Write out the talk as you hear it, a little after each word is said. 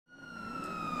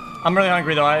I'm really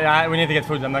hungry though. We need to get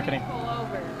food. I'm not kidding. Pull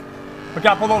over.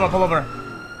 Okay, pull over. Pull over.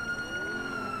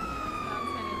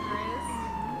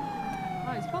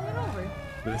 Oh, he's pulling over.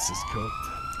 This is cooked.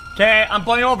 Okay, I'm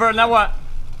pulling over. Now what?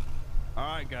 All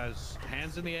right, guys.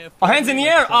 Hands in the air. Oh, hands in the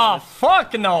air. Oh,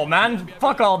 fuck no, man.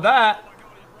 Fuck all that.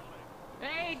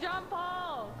 Hey, John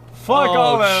Paul. Fuck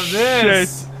all of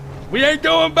this. Shit. We ain't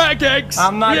going back, X.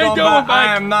 I'm not going back.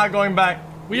 I am not going back.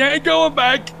 We ain't going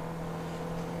back.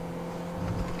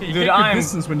 Okay, you Dude, get good I'm-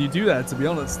 distance when you do that, to be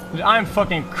honest. Dude, I'm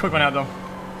fucking cooking out though.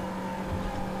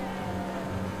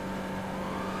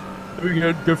 We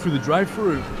can go through the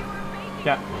drive-through.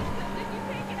 Yeah.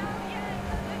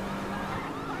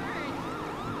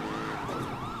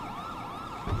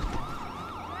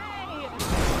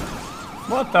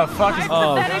 What the fuck is...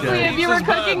 Hypothetically, okay. if you were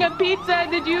cooking a pizza,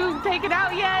 did you take it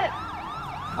out yet?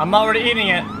 I'm already eating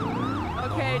it.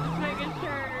 Okay, just making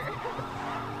sure.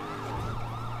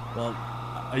 Well,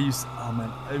 are you... Oh,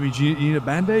 man. I mean, do you need a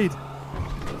Band-Aid?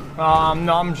 No,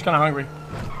 I'm just kind of hungry.